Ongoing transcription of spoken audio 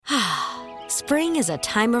Spring is a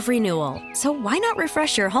time of renewal, so why not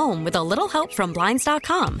refresh your home with a little help from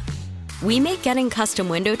Blinds.com? We make getting custom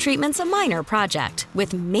window treatments a minor project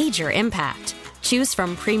with major impact. Choose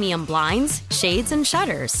from premium blinds, shades, and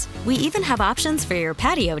shutters. We even have options for your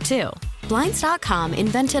patio, too. Blinds.com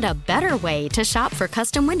invented a better way to shop for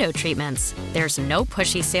custom window treatments. There's no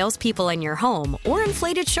pushy salespeople in your home or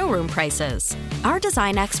inflated showroom prices. Our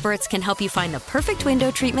design experts can help you find the perfect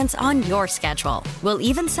window treatments on your schedule. We'll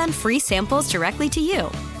even send free samples directly to you.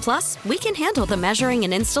 Plus, we can handle the measuring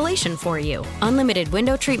and installation for you. Unlimited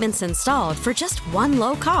window treatments installed for just one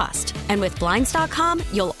low cost. And with Blinds.com,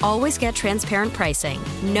 you'll always get transparent pricing.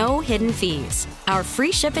 No hidden fees. Our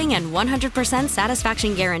free shipping and 100%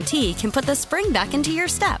 satisfaction guarantee can put the spring back into your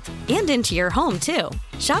step and into your home, too.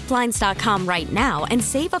 Shop Blinds.com right now and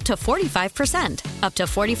save up to 45%. Up to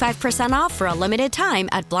 45% off for a limited time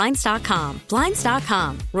at Blinds.com.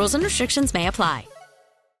 Blinds.com. Rules and restrictions may apply.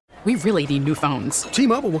 We really need new phones.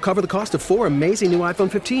 T-Mobile will cover the cost of 4 amazing new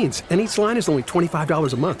iPhone 15s, and each line is only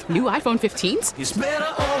 $25 a month. New iPhone 15s? It's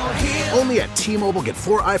better over here. Only at T-Mobile, get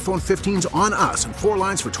 4 iPhone 15s on us and 4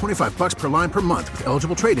 lines for $25 per line per month with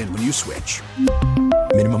eligible trade-in when you switch.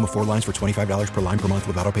 Minimum of 4 lines for $25 per line per month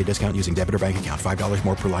with autopay discount using debit or bank account. $5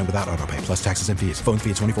 more per line without autopay, plus taxes and fees. Phone fee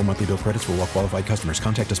at 24 monthly bill credits for well-qualified customers.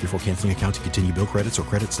 Contact us before canceling account to continue bill credits or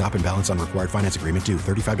credit stop and balance on required finance agreement due.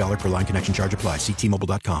 $35 per line connection charge applies. See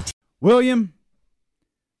T-Mobile.com. William,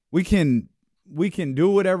 we can do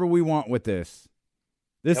whatever we want with this.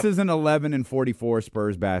 This is an 11-44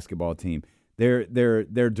 Spurs basketball team. Their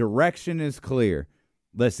direction is clear.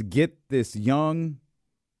 Let's get this young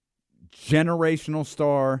generational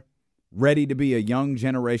star ready to be a young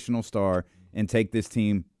generational star and take this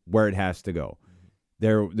team where it has to go.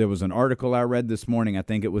 There was an article I read this morning, I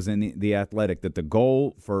think it was in the Athletic, that the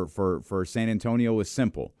goal for San Antonio is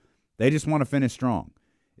simple. They just want to finish strong.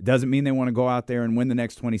 It doesn't mean they want to go out there and win the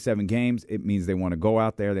next 27 games. It means they want to go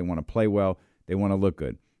out there, they want to play well, they want to look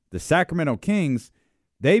good. The Sacramento Kings,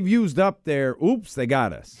 they've used up their, oops, they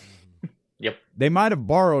got us. Yep. They might have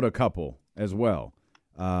borrowed a couple as well.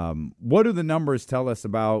 What do the numbers tell us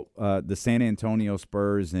about the San Antonio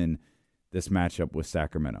Spurs and this matchup with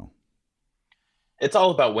Sacramento? It's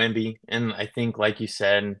all about Wemby, and I think, like you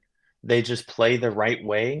said, they just play the right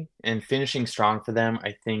way, and finishing strong for them,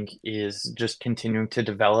 I think, is just continuing to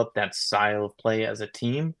develop that style of play as a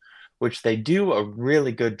team, which they do a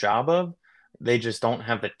really good job of. They just don't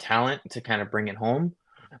have the talent to kind of bring it home.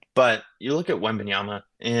 But you look at Wembanyama,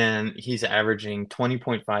 and he's averaging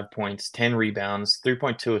 20.5 points, 10 rebounds,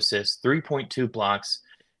 3.2 assists, 3.2 blocks,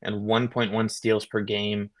 and 1.1 steals per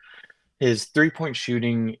game. His three-point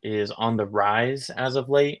shooting is on the rise as of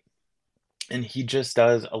late, and he just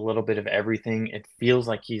does a little bit of everything. It feels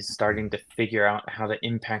like he's starting to figure out how to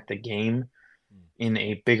impact the game in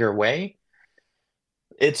a bigger way.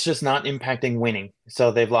 It's just not impacting winning.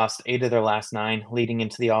 So they've lost 8 of their last 9 leading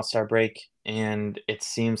into the All-Star break, and it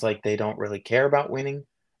seems like they don't really care about winning.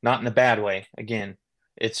 Not in a bad way. Again,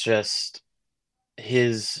 it's just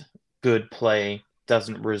his good play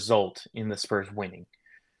doesn't result in the Spurs winning,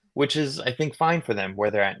 which is, I think, fine for them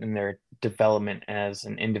where they're at in their development as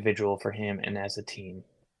an individual for him and as a team.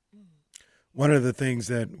 One of the things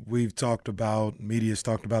that we've talked about, media's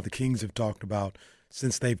talked about, the Kings have talked about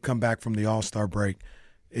since they've come back from the All-Star break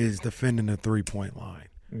is defending the three-point line.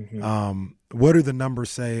 Mm-hmm. What do the numbers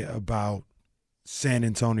say about San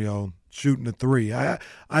Antonio shooting the three? I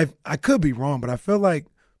could be wrong, but I feel like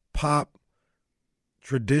Pop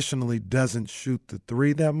traditionally doesn't shoot the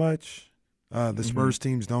three that much. The Spurs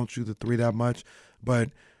teams don't shoot the three that much,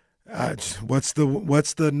 but what's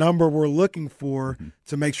the number we're looking for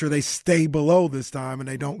to make sure they stay below this time and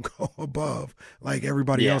they don't go above like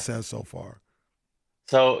everybody else has so far?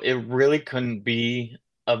 So it really couldn't be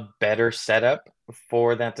a better setup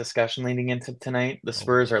for that discussion leading into tonight. The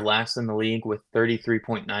Spurs are last in the league with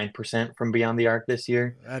 33.9% from beyond the arc this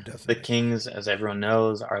year. The Kings, as everyone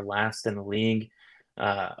knows, are last in the league.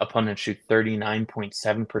 Opponents shoot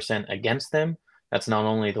 39.7% against them. That's not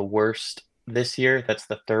only the worst this year, that's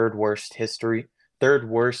the third worst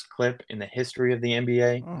clip in the history of the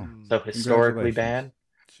NBA. So historically bad.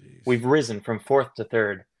 Jeez. We've risen from 4th to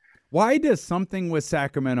 3rd. Why does something with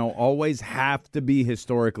Sacramento always have to be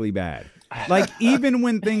historically bad? Like, even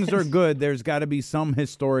when things are good, there's got to be some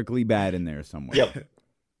historically bad in there somewhere. Yep.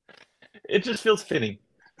 It just feels fitting.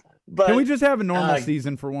 But can we just have a normal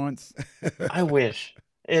season for once? I wish.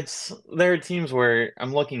 There are teams where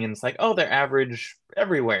I'm looking and it's like, oh, they're average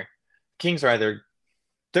everywhere. Kings are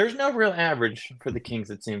there's no real average for the Kings,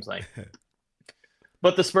 it seems like.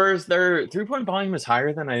 But the Spurs, their three-point volume is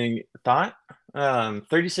higher than I thought.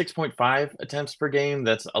 36.5 attempts per game.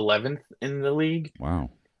 That's 11th in the league. Wow.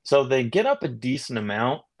 So they get up a decent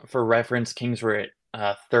amount. For reference, Kings were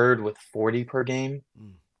at third with 40 per game.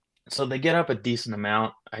 So they get up a decent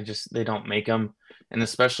amount. They don't make them. And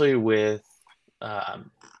especially with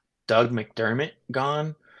Doug McDermott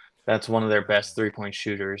gone, that's one of their best three-point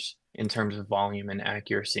shooters in terms of volume and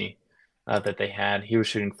accuracy that they had. He was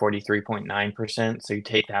shooting 43.9%, so you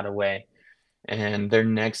take that away. And their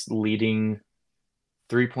next leading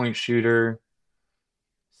three-point shooter,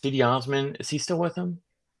 C.D. Osman, is he still with them?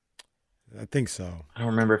 I think so. I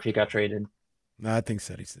don't remember if he got traded. No, I think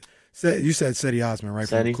you said Cedi Osman, right?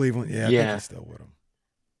 From Cleveland? Yeah, I think he's still with him.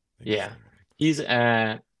 Yeah. He's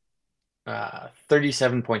at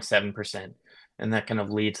 37.7%, and that kind of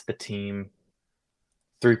leads the team.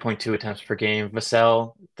 3.2 attempts per game.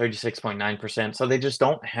 Vassell, 36.9%. So they just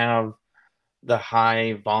don't have the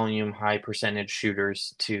high volume, high percentage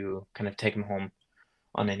shooters to kind of take them home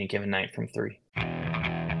on any given night from three.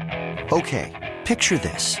 Okay, picture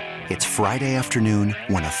this. It's Friday afternoon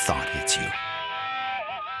when a thought hits you.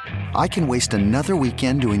 I can waste another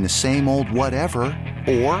weekend doing the same old whatever,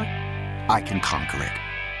 or I can conquer it.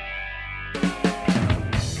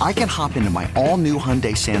 I can hop into my all-new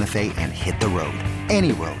Hyundai Santa Fe and hit the road.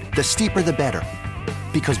 Any road. The steeper, the better.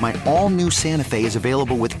 Because my all-new Santa Fe is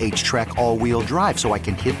available with H-Track all-wheel drive, so I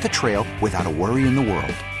can hit the trail without a worry in the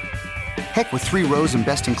world. Heck, with 3 rows and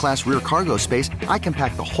best-in-class rear cargo space, I can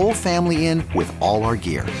pack the whole family in with all our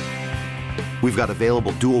gear. We've got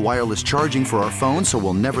available dual wireless charging for our phones, so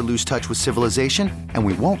we'll never lose touch with civilization, and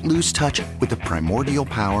we won't lose touch with the primordial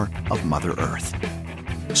power of Mother Earth.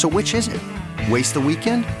 So which is it? Waste the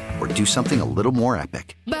weekend or do something a little more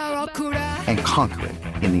epic? And conquer it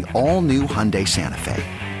in the all-new Hyundai Santa Fe.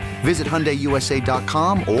 Visit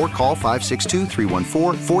HyundaiUSA.com or call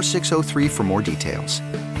 562-314-4603 for more details.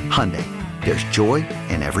 Hyundai, there's joy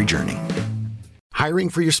in every journey. Hiring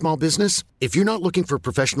for your small business? If you're not looking for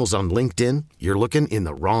professionals on LinkedIn, you're looking in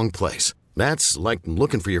the wrong place. That's like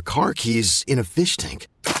looking for your car keys in a fish tank.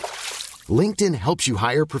 LinkedIn helps you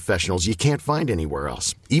hire professionals you can't find anywhere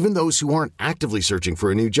else, even those who aren't actively searching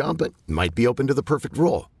for a new job but might be open to the perfect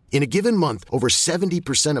role. In a given month, over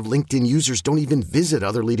 70% of LinkedIn users don't even visit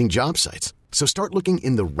other leading job sites. So start looking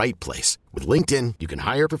in the right place. With LinkedIn, you can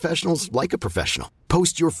hire professionals like a professional.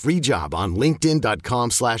 Post your free job on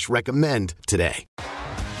linkedin.com/recommend today.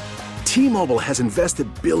 T-Mobile has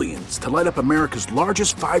invested billions to light up America's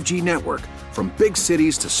largest 5G network, from big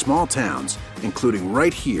cities to small towns, including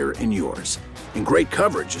right here in yours. And great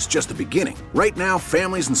coverage is just the beginning. Right now,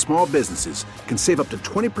 families and small businesses can save up to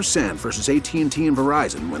 20% versus AT&T and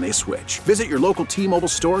Verizon when they switch. Visit your local T-Mobile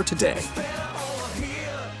store today.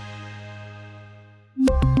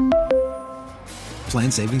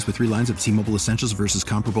 Plan savings with 3 lines of T-Mobile Essentials versus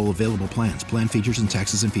comparable available plans. Plan features and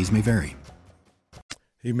taxes and fees may vary.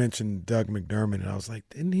 He mentioned Doug McDermott, and I was like,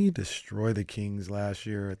 didn't he destroy the Kings last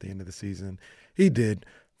year at the end of the season? He did.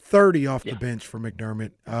 30 off the bench for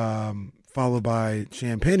McDermott, followed by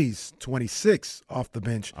Champagne's 26 off the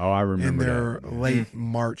bench. Oh, I remember in their that. late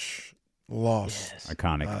March loss. Yes.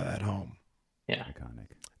 Iconic. At home. Yeah.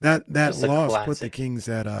 Iconic. That Just a loss classic. put the Kings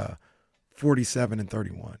at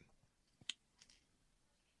 47-31.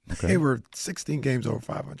 Okay. They were 16 games over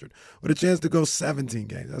 500 with a chance to go 17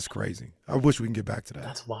 games. That's crazy. I wish we can get back to that.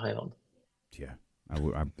 That's wild. Yeah.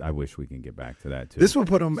 I wish we can get back to that, too. This would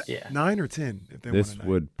put them 9 or 10 if they This won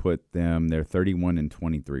would put them, they're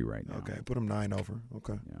 31-23 right now. Okay, put them 9 over.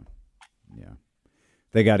 Okay. Yeah.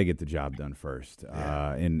 They got to get the job done first.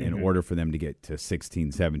 In order for them to get to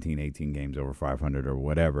 16, 17, 18 games over 500 or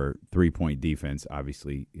whatever, 3-point defense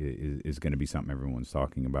obviously is going to be something everyone's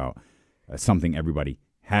talking about, something everybody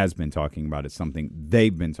has been talking about. It's something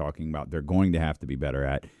they've been talking about. They're going to have to be better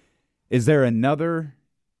at. Is there another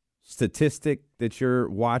statistic that you're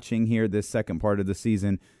watching here this second part of the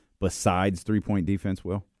season besides 3-point defense,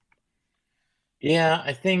 Will? Yeah,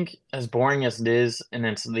 I think as boring as it is, and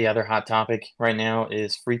it's the other hot topic right now,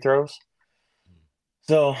 is free throws.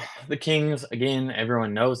 So the Kings, again,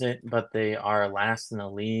 everyone knows it, but they are last in the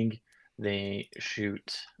league. They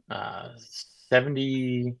shoot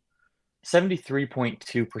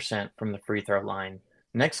 73.2% from the free throw line.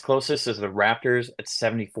 Next closest is the Raptors at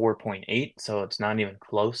 74.8, so it's not even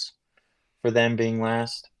close for them being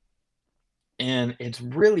last. And it's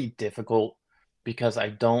really difficult because I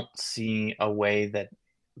don't see a way that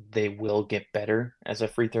they will get better as a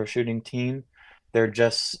free throw shooting team. They're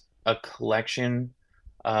just a collection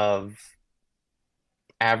of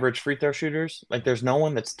average free throw shooters. Like, there's no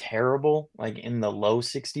one that's terrible, like in the low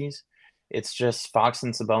 60s. It's just Fox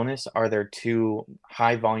and Sabonis are their two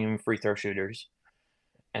high-volume free throw shooters,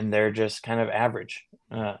 and they're just kind of average.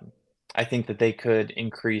 I think that they could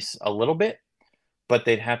increase a little bit, but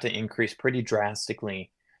they'd have to increase pretty drastically.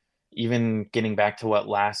 Even getting back to what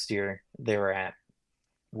last year they were at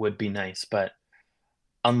would be nice. But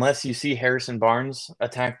unless you see Harrison Barnes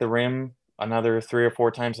attack the rim another 3 or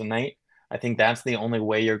 4 times a night, I think that's the only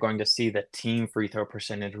way you're going to see the team free throw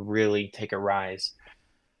percentage really take a rise.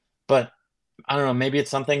 But I don't know, maybe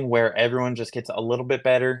it's something where everyone just gets a little bit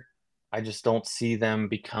better. I just don't see them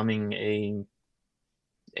becoming a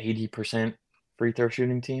 80% free throw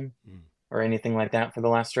shooting team or anything like that for the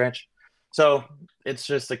last stretch. So it's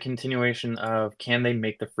just a continuation of, can they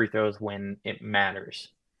make the free throws when it matters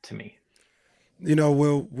to me? You know,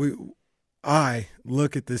 Will, I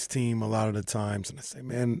look at this team a lot of the times and I say,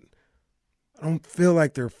 man, I don't feel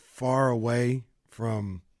like they're far away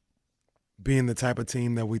from being the type of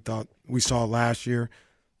team that we thought we saw last year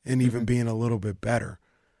and even being a little bit better.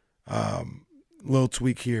 Little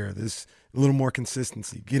tweak here, this a little more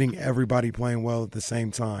consistency, getting everybody playing well at the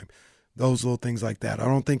same time, those little things like that. I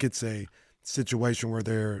don't think it's a situation where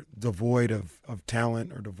they're devoid of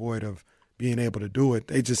talent or devoid of being able to do it.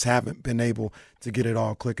 They just haven't been able to get it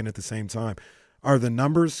all clicking at the same time. Are the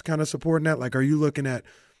numbers kind of supporting that? Like, are you looking at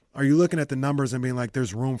the numbers and being like,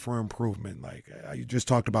 there's room for improvement? Like, you just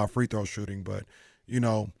talked about free throw shooting, but, you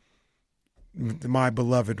know, my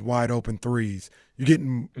beloved wide open threes. You're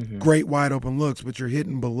getting great wide open looks, but you're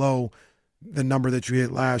hitting below the number that you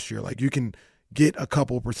hit last year. Like, you can get a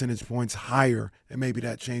couple percentage points higher, and maybe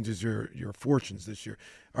that changes your fortunes this year.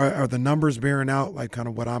 Are the numbers bearing out, like kind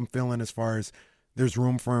of what I'm feeling as far as there's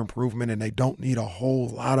room for improvement and they don't need a whole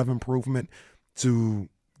lot of improvement to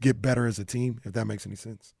get better as a team, if that makes any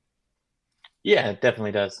sense? Yeah, it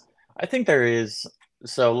definitely does. I think there is.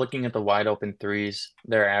 So looking at the wide open threes,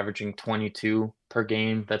 they're averaging 22 per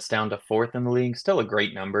game. That's down to 4th in the league. Still a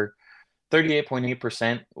great number.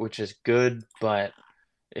 38.8%, which is good, but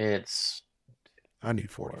it's I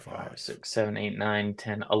need 45. 4, 5, 6, 7, 8, 9,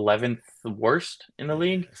 10, 11th worst in the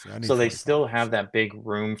league. So they 45. still have that big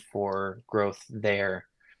room for growth there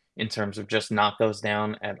in terms of just knock those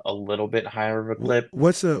down at a little bit higher of a clip.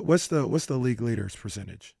 What's the league leaders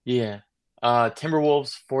percentage? Yeah.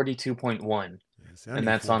 Timberwolves 42.1. And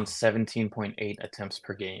that's 40. on 17.8 attempts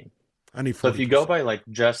per game. I need 40%. So if you go by like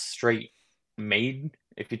just straight made,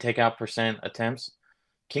 if you take out percent attempts,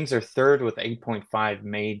 Kings are 3rd with 8.5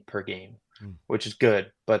 made per game, which is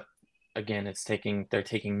good. But again, they're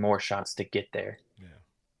taking more shots to get there. Yeah.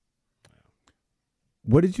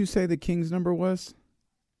 What did you say the Kings number was?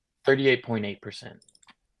 38.8%.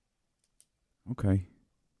 Okay.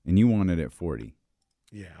 And you want it at 40?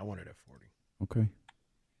 Yeah, I want it at 40. Okay.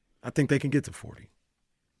 I think they can get to 40. I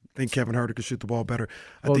think Kevin Huerter could shoot the ball better.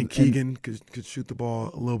 I think Keegan could shoot the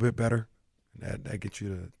ball a little bit better. That gets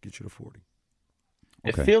you to 40.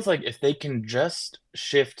 Okay. It feels like if they can just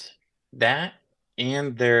shift that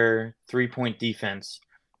and their 3-point defense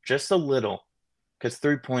just a little, because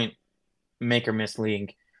 3-point make or miss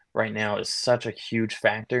league right now is such a huge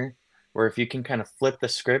factor, where if you can kind of flip the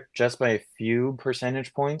script just by a few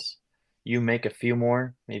percentage points, you make a few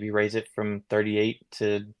more, maybe raise it from 38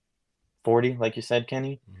 to 40, like you said,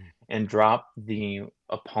 Kenny, and drop the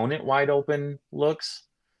opponent wide open looks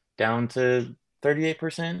down to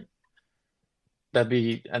 38%. That's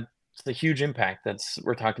a huge impact.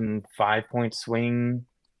 We're talking 5-point swing,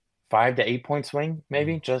 5 to 8 point swing,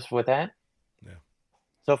 maybe just with that. Yeah.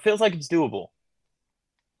 So it feels like it's doable.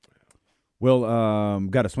 Will,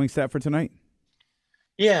 got a swing stat for tonight?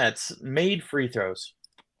 Yeah, it's made free throws.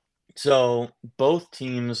 So both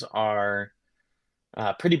teams are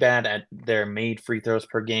pretty bad at their made free throws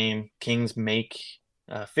per game. Kings make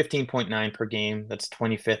 15.9 per game. That's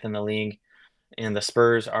 25th in the league. And the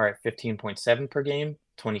Spurs are at 15.7 per game,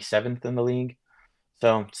 27th in the league.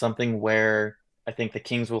 So something where I think the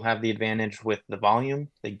Kings will have the advantage with the volume.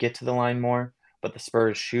 They get to the line more, but the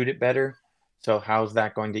Spurs shoot it better. So how's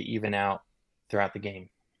that going to even out throughout the game?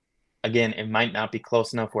 Again, it might not be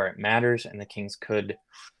close enough where it matters, and the Kings could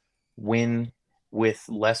win with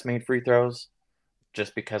less made free throws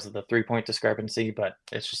just because of the 3-point discrepancy, but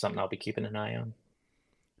it's just something I'll be keeping an eye on.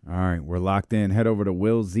 All right, we're locked in. Head over to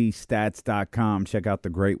willzstats.com. Check out the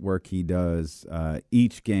great work he does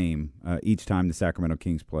each game, each time the Sacramento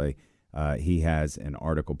Kings play. He has an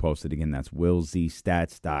article posted. Again, that's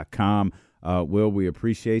willzstats.com. Will, we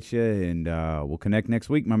appreciate you, and we'll connect next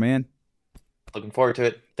week, my man. Looking forward to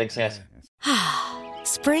it. Thanks, guys.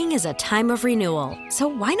 Spring is a time of renewal, so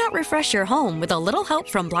why not refresh your home with a little help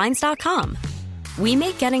from Blinds.com? We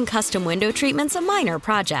make getting custom window treatments a minor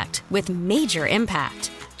project with major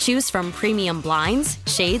impact. Choose from premium blinds,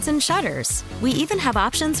 shades, and shutters. We even have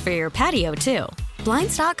options for your patio, too.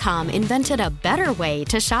 Blinds.com invented a better way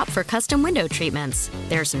to shop for custom window treatments.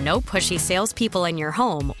 There's no pushy salespeople in your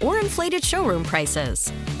home or inflated showroom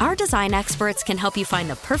prices. Our design experts can help you find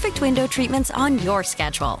the perfect window treatments on your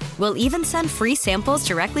schedule. We'll even send free samples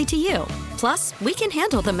directly to you. Plus, we can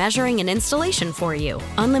handle the measuring and installation for you.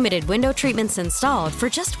 Unlimited window treatments installed for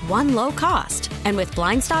just one low cost. And with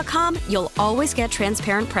Blinds.com, you'll always get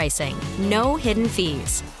transparent pricing. No hidden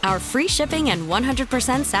fees. Our free shipping and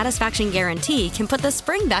 100% satisfaction guarantee can put the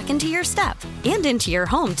spring back into your step and into your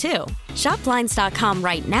home, too. Shop Blinds.com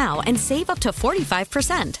right now and save up to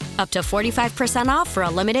 45%. Up to 45% off for a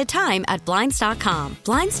limited time at Blinds.com.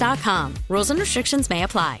 Blinds.com. Rules and restrictions may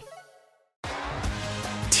apply.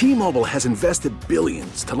 T-Mobile has invested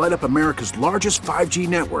billions to light up America's largest 5G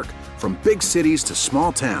network, from big cities to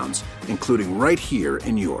small towns, including right here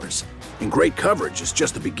in yours. And great coverage is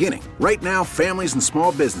just the beginning. Right now, families and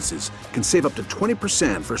small businesses can save up to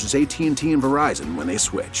 20% versus AT&T and Verizon when they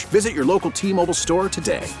switch. Visit your local T-Mobile store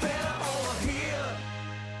today.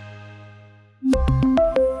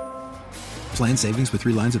 Plan savings with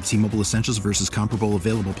 3 lines of T-Mobile Essentials versus comparable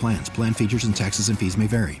available plans. Plan features and taxes and fees may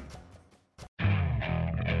vary.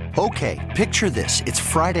 Okay, picture this. It's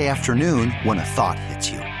Friday afternoon when a thought hits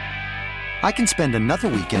you. I can spend another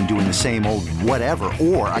weekend doing the same old whatever,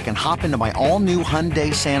 or I can hop into my all-new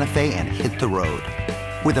Hyundai Santa Fe and hit the road.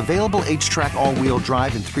 With available H-Track all-wheel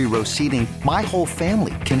drive and 3-row seating, my whole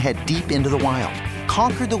family can head deep into the wild.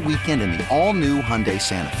 Conquer the weekend in the all-new Hyundai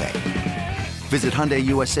Santa Fe. Visit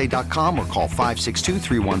HyundaiUSA.com or call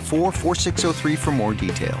 562-314-4603 for more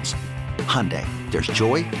details. Hyundai, there's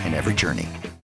joy in every journey.